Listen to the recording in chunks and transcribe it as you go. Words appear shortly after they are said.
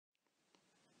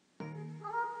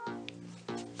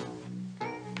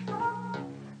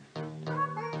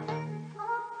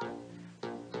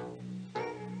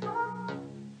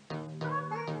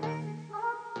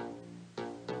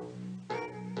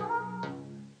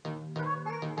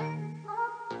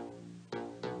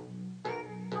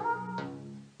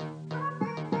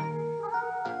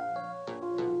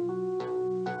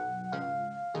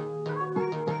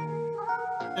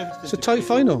It's a tight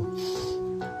final. With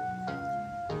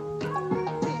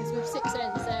 6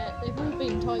 ends, they've all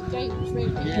been tight games,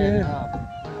 really.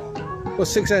 Yeah. Well,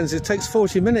 6 ends, it takes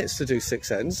 40 minutes to do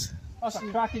 6 ends. That's a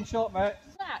cracking shot, mate.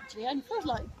 Actually, and it feels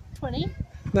like 20.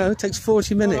 No, it takes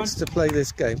 40 minutes to play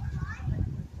this game.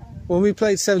 When we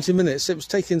played 70 minutes, it was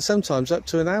taking sometimes up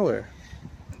to an hour.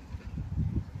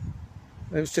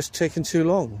 It was just taking too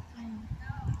long.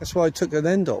 That's why I took an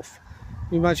end off.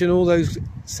 You imagine all those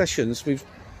sessions we've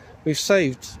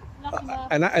saved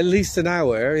at least an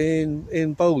hour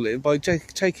in bowling by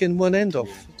taking one end off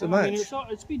the match. I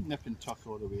mean, it's been nip and tuck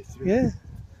all the way through. Yeah.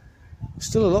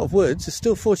 Still a lot of woods. There's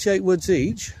still 48 woods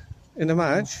each in a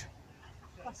match.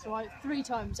 That's right. 3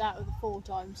 times out of the 4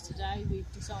 times today, we've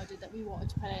decided that we wanted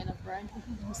to play another end.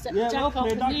 Yeah, well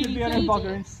played. That could be an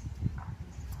embuggering.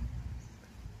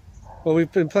 Well,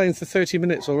 we've been playing for 30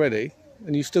 minutes already,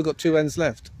 and you've still got 2 ends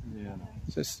left. Yeah, no.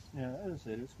 So it's, yeah, as I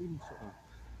said, it's been sort of...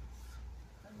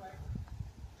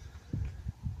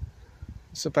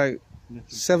 It's about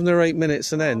 7 or 8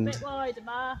 minutes an end. A bit wider,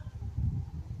 Ma.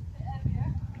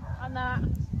 And that.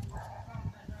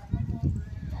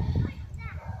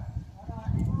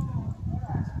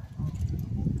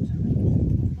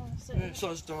 Yeah, it's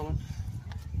us, darling.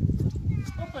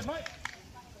 Stop it, mate.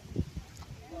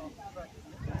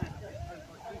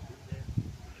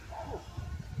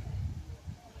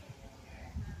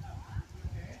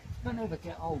 Don't ever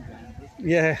get old, man.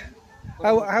 Yeah.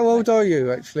 How old are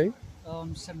you actually?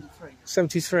 I'm 73.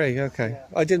 73. Okay.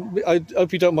 Yeah. I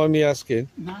hope you don't mind me asking.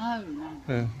 No.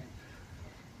 Yeah.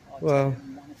 Well,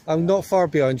 I'm not far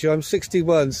behind you. I'm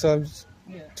 61, so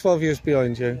I'm 12 years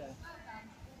behind you. Yeah.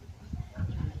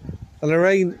 And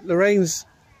Lorraine's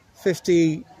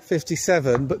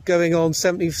 57, but going on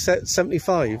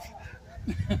 75.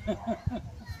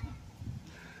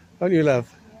 Aren't you,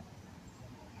 love?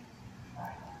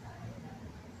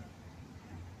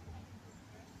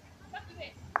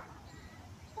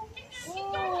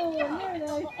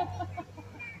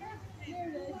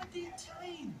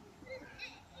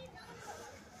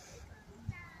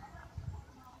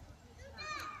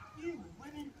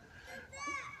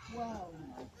 Wow.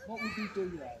 What would you do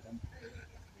there then?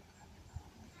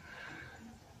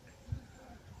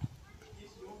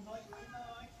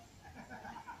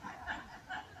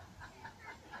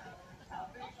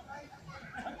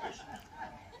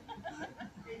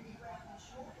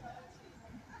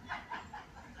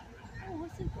 Oh,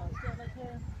 what's it got? It's got like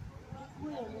a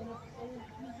wheel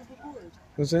and a piece of wood.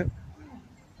 Was it?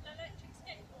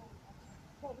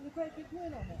 What, with a great big wheel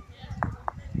on it?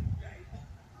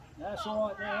 That's all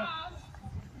right there.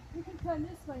 We can turn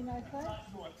this way now, Faye.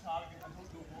 What?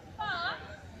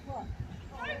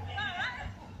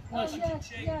 Oh, yes. I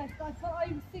thought I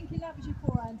was thinking that was your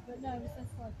forehand, but no, it's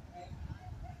this one.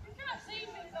 You can't see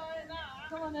me like that.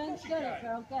 Come on then, get it,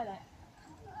 girl, get it.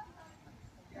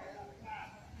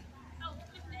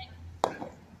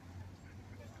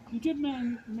 You did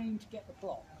mean to get the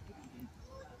block, didn't you?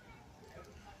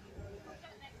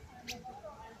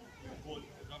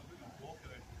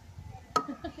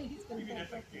 He's going to get it.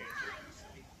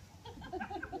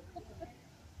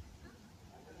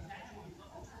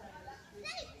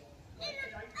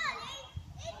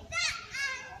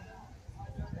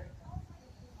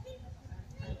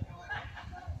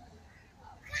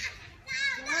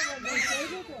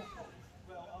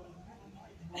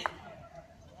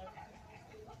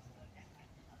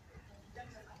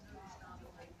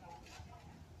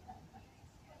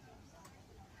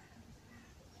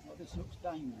 Well, this looks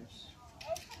dangerous.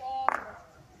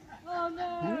 Oh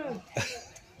no!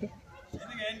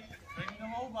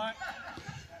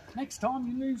 Next time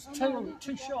you lose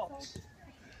two shots.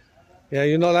 Yeah,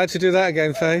 you're not allowed to do that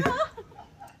again, Faye.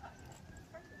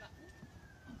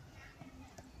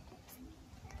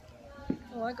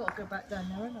 Oh, I got to go back down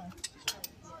there, haven't I?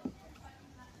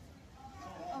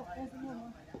 Oh, there's another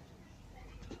one.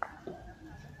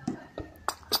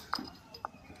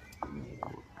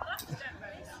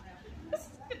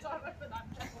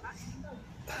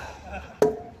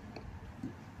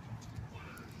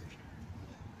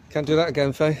 Can't do that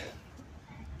again, Faye.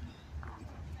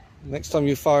 Next time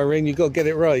you fire in, you've got to get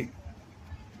it right.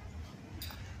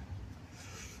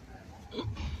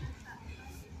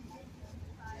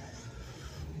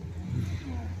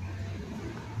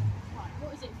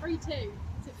 What is it, 3-2?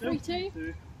 Is it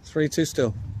 3-2? 3-2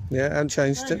 still. Yeah, and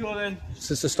changed it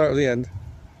since the start of the end.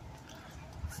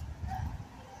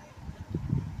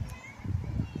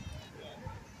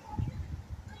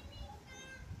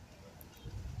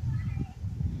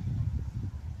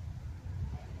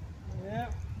 Yeah,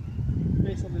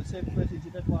 based on the same footage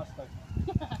you did last time.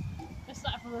 Let's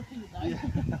start for a repeat though. Yeah.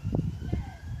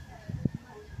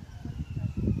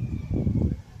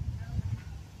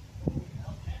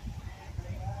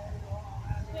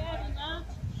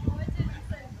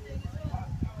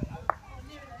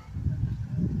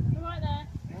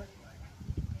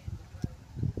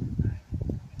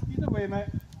 mate.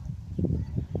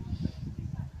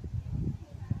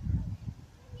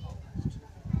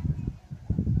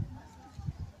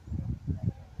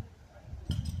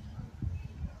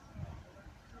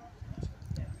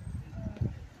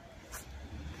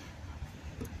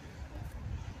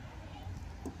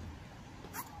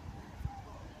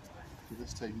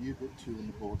 This time you got 2 on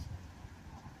the board.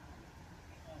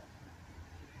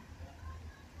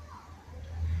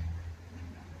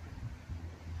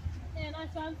 Yeah,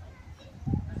 nice one.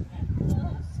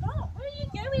 Oh, stop! Where are you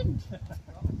going?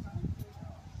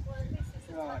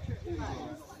 Right, here we go.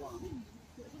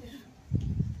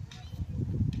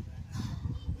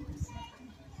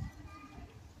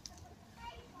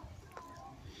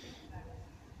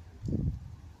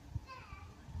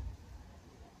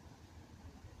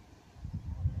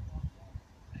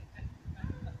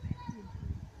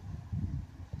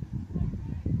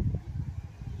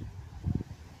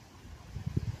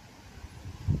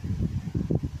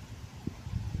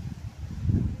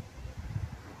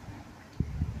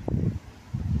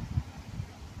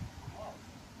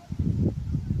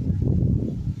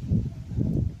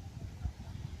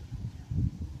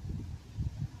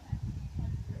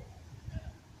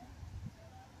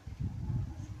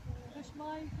 Push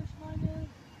mine in.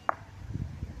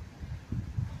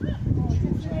 Oh,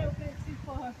 just a little bit too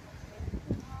far.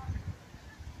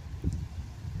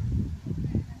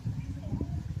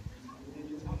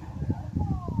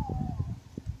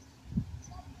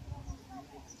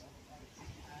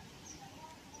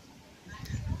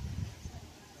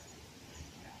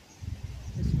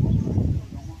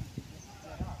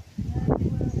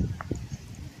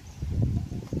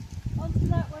 Onto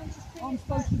that one, just bring I'm it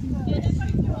supposed to back. do Yeah, this. they're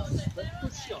both yours. But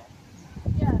good shot.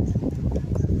 Yeah.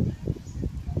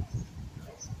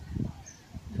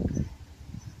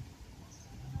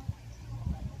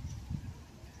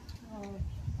 Oh,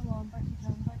 come on, back it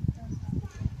down, back it down.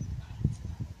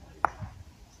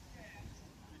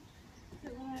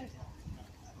 Sit one out.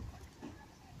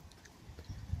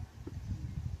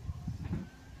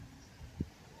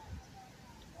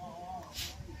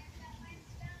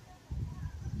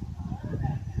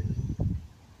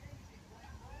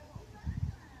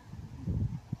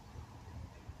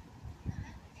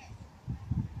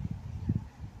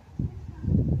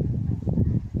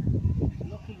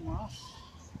 Looking Russ.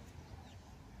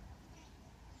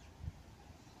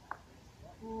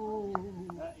 Oh,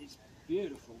 that is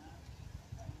beautiful.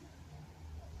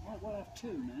 Might well have 2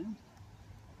 now.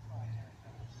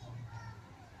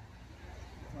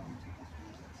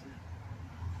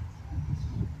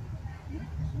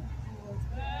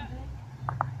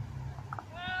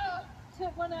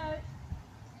 Took one out.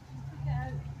 Took it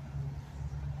out.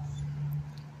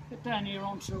 Get down here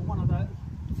onto one of those.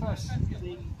 First,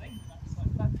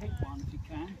 that pink one if you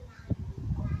can.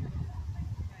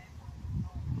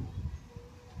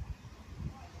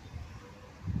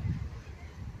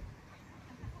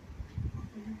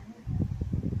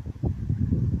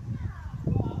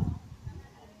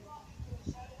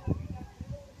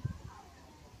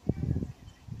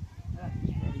 That is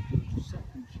very good.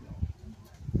 Second shot.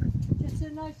 Just a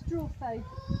nice draw, Faye.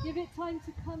 Give it time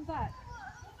to come back.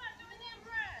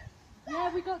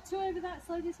 Yeah, we got 2 over that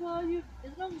side as well. You,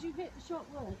 as long as you hit the shot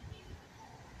well.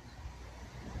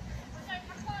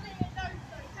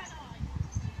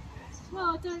 Well,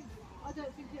 I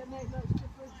don't think it'll make much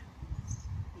difference.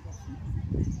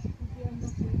 You'll be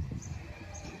unlucky.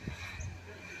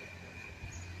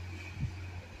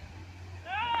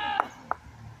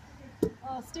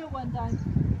 Oh, still one down.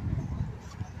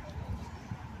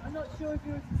 I'm not sure if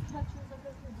yours is touches. I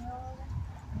don't think they are.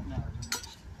 No.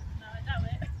 No, I doubt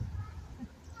it.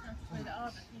 I'll just wait it up. I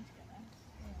need to get there.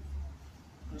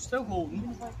 You're still holding.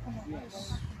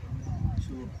 Yes.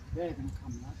 So they're going to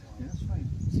come that way. Yeah, that's fine.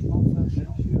 It's my first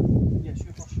shot. Yes,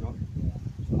 your first shot.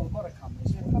 So I've got to come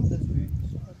this way. Come this way.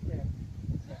 Sort of there.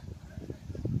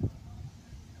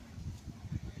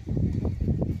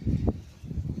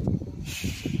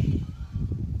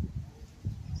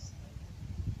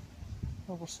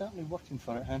 Well, we're certainly working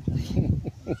for it, Hen.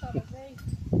 Probably.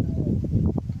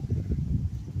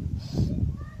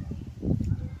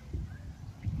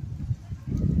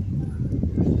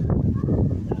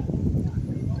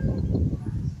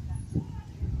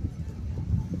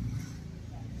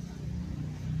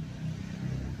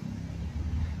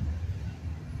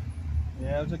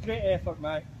 Yeah, it was a great effort,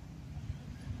 mate.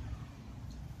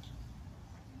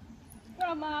 Go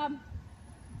on, Mum.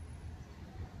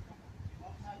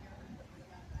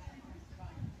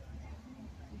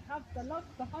 You have the luck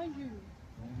behind you.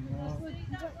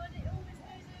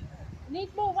 You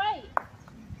need more weight.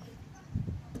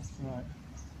 Right.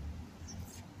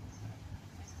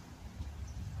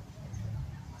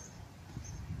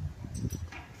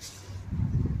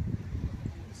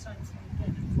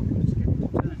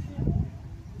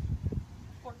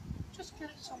 get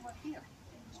it somewhere here.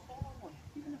 Just follow one.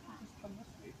 Even if you just come this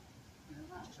way.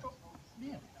 Just drop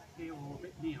there. There or a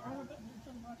bit nearer. It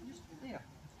doesn't matter, just there.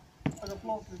 But the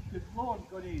blonde's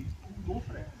got to go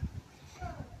for it.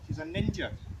 She's a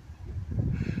ninja.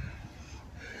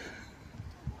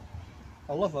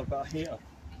 I love her, but I hate her.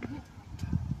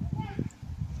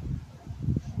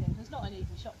 Yeah, there's not an easy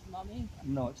shot for Mummy.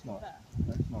 No, it's not.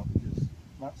 But It's not, because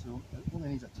that's it only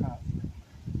needs a tap.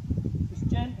 Just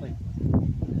gently.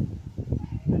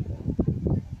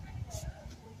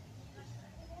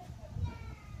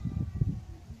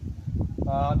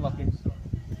 Ah, unlucky.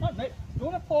 Right, mate.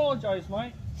 Don't apologise,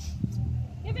 mate.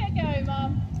 give it a go,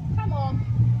 Mum. Come on.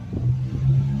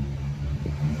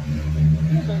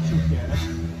 You bet she'll get it.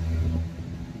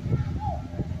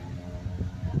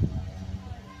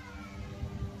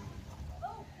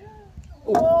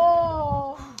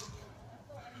 Oh!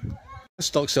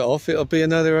 Stocks it off, it'll be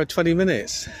another 20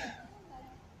 minutes.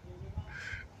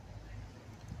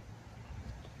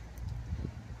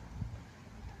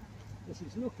 This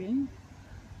is looking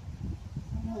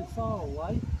not really far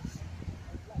away.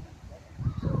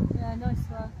 Yeah, nice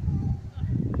one.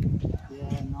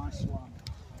 Yeah, nice one.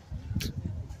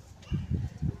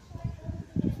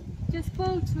 Just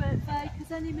pull to it, Faye,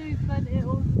 because any movement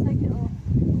it'll take it off.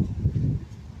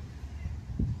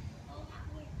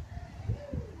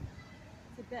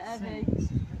 It's a bit heavy.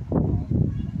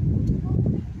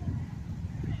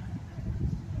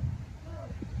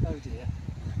 Oh dear.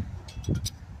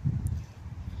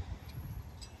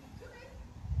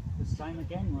 The same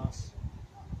again, Russ.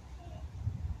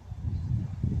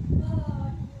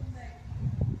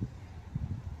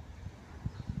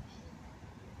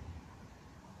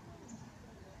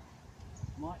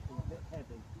 Might be a bit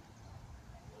heavy.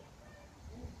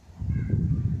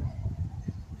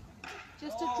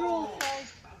 Just a draw, Faye.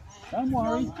 Don't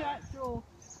worry. Long jack draw.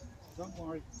 Don't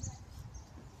worry.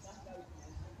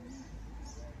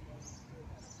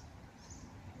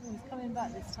 Oh, he's coming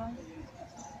back this time.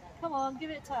 Come on, give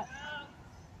it a tap.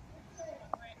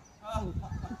 Oh,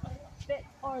 bit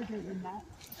harder than that.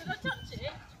 Did I touch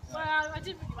it? Well, I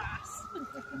did with glass.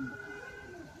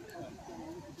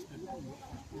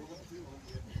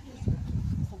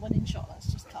 It's a winning shot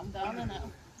that's just come down, isn't it?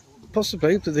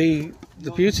 Possibly, but the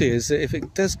beauty is that if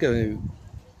it does go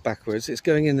backwards, it's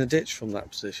going in the ditch from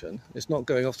that position. It's not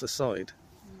going off the side.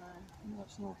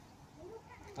 That's not.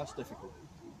 That's difficult.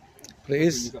 But it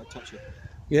is. You've got to touch it.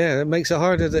 Yeah, it makes it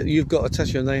harder that you've got a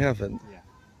toucher and they haven't. Yeah.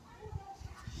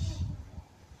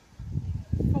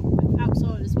 Problem with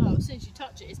outside as well. As soon as you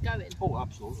touch it, it's going. Oh,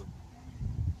 absolutely.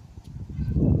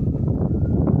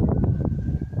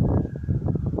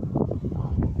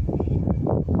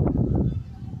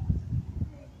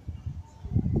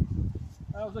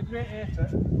 That was a great effort.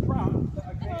 Crap, but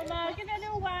a great Come on, effort. Mo, give it a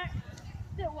little whack.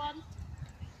 Little one.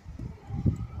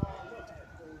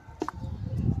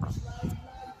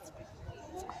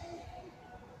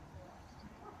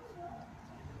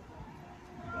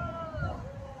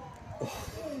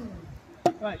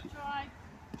 Right, Try.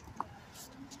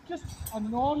 just a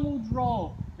normal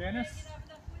draw, Dennis.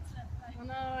 I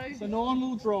know. It's a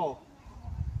normal draw.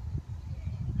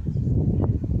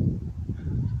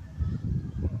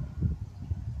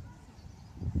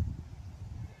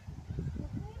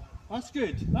 That's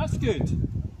good. That's good.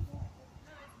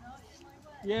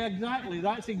 Yeah, exactly.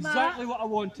 That's exactly what I You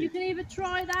wanted. can either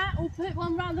try that or put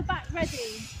one round the back ready.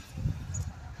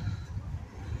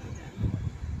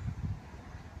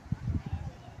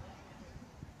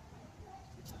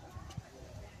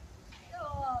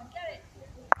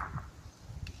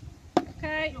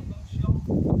 Okay,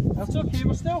 That's okay.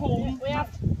 We're still holding.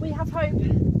 we have hope.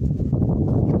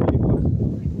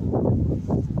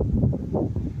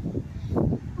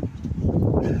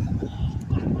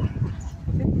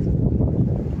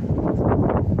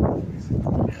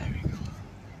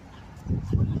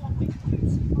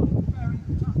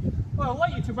 Well, I'd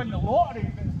like you to win the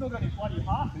lottery, but it's not going to bloody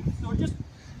happen. So just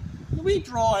a wee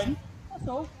drawing. That's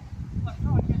all.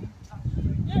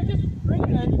 Yeah, just bring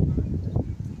it in.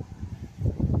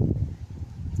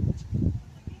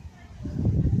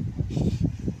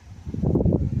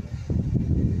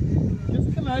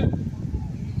 Just come out.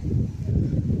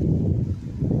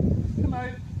 Come out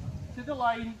to the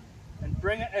line and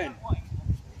bring it in.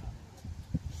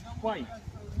 Why?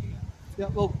 Yeah,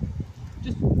 well,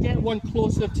 just get one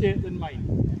closer to it than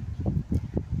mine.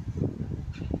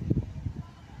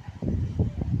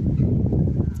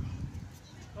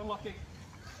 Unlucky.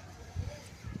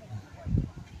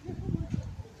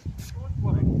 Don't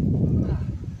worry.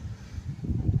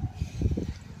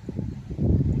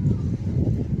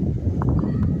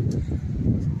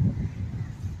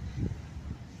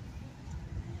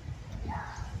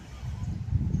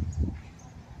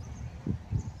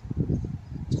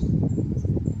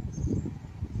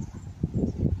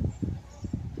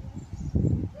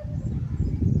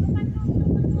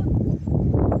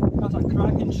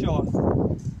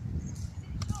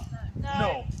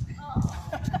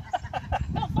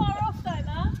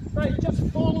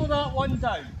 one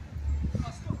down.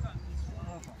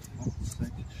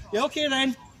 Yeah, okay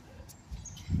then.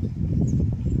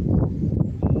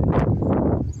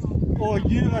 Oh,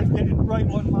 you are getting right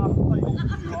on my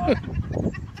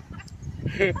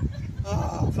plate.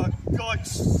 Oh, for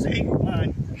God's sake,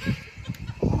 man.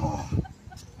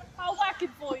 I'll whack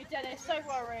him for you, Dennis, don't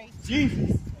worry.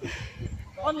 Jesus.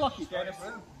 Unlucky, Dennis.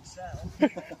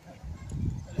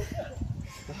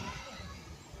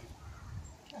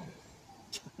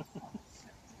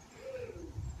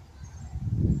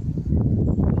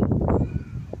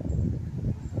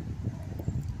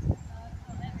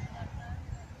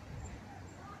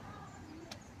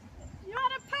 You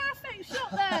had a perfect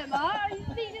shot there, Matt.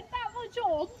 You needed that much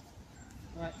on.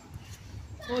 Right.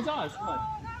 Well, it does, right?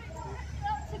 Oh, now it's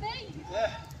up to me.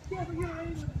 Yeah. Yeah, but you're in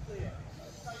with it.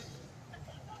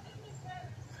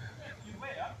 You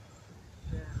where?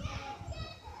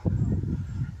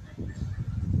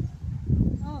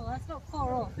 Oh, that's not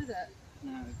far off, is it?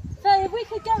 No. Faye, if we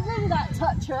could get rid of that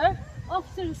toucher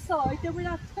off to the side, then we'd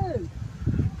have two.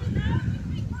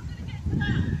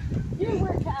 You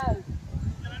work it out.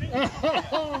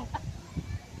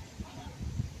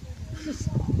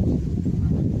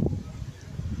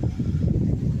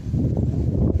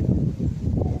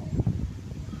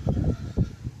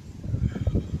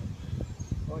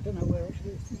 I don't know where it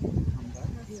is. Come back.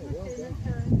 Yeah, well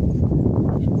done.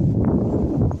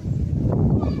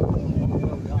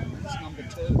 Well done. That's number 2.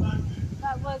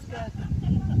 That was good.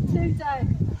 2 down.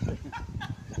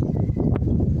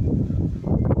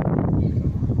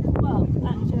 Well,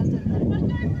 actually, I don't know. If I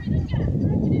go through the gap, do you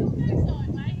reckon it'll go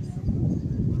sideways?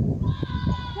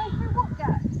 Go through what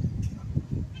gap?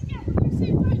 The gap, you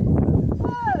see both.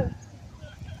 Oh!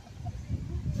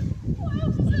 What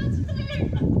else is there to do?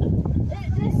 Hit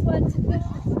this one to push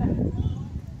this one.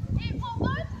 Hit what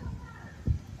one?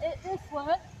 Hit this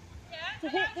one Yeah. to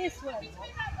hit this one.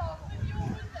 Between that box with your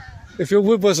wood there. If your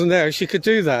wood wasn't there, she could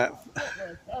do that.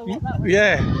 Oh, what, that one?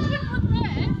 Yeah. The wood wasn't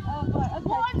there. Oh, right, okay.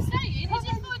 What I'm saying is if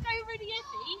I go really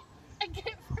heavy and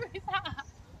get through that,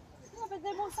 No, but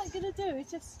then what's that going to do?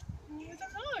 It's just... I don't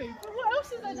know. But what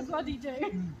else is there to bloody do?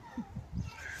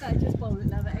 So just bowl it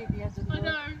now, that ain't the end of the I world.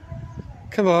 know.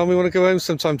 Come on, we want to go home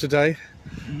sometime today.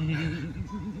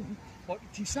 What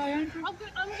did you say, Andrew? I'm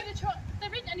going to try.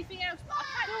 There isn't anything else, but I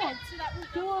can't get to that wood.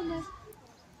 Go on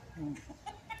then.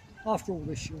 After all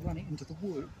this, you'll run it into the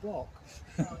wood rock.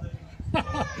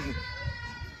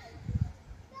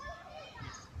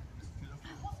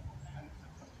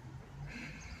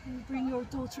 Can you bring your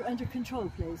daughter under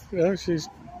control, please? Yeah, she's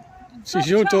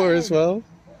your daughter as well.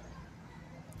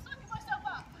 Sucking myself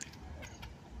up.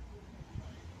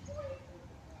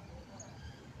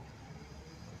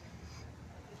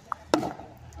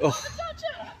 Oh, Touch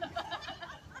it.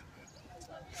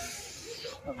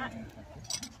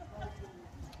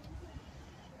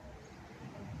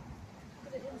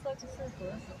 Put it inside the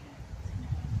circle.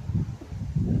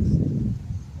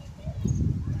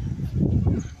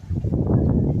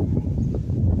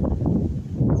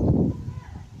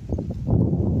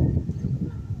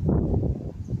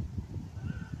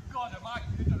 God, am I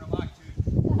good or am I good?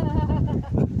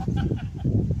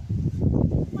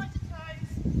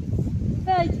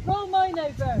 Faye, roll mine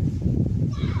over.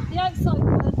 The outside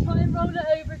one, try and roll it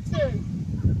over too.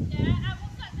 Yeah, and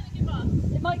what's that going to give us?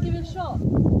 It might give it a shot. But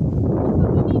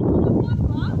we need one of wood,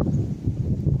 what?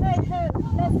 Hey, hey,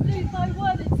 let's do by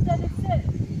 1 instead of 6.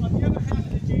 Have you ever heard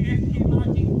of the JFK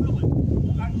magic bullet?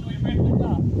 Actually went like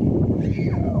that.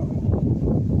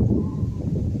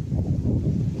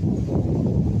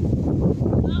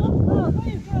 Oh, what are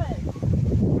you doing?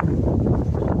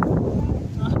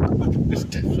 it's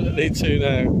definitely 2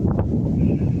 now.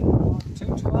 2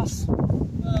 to us. It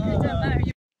don't matter.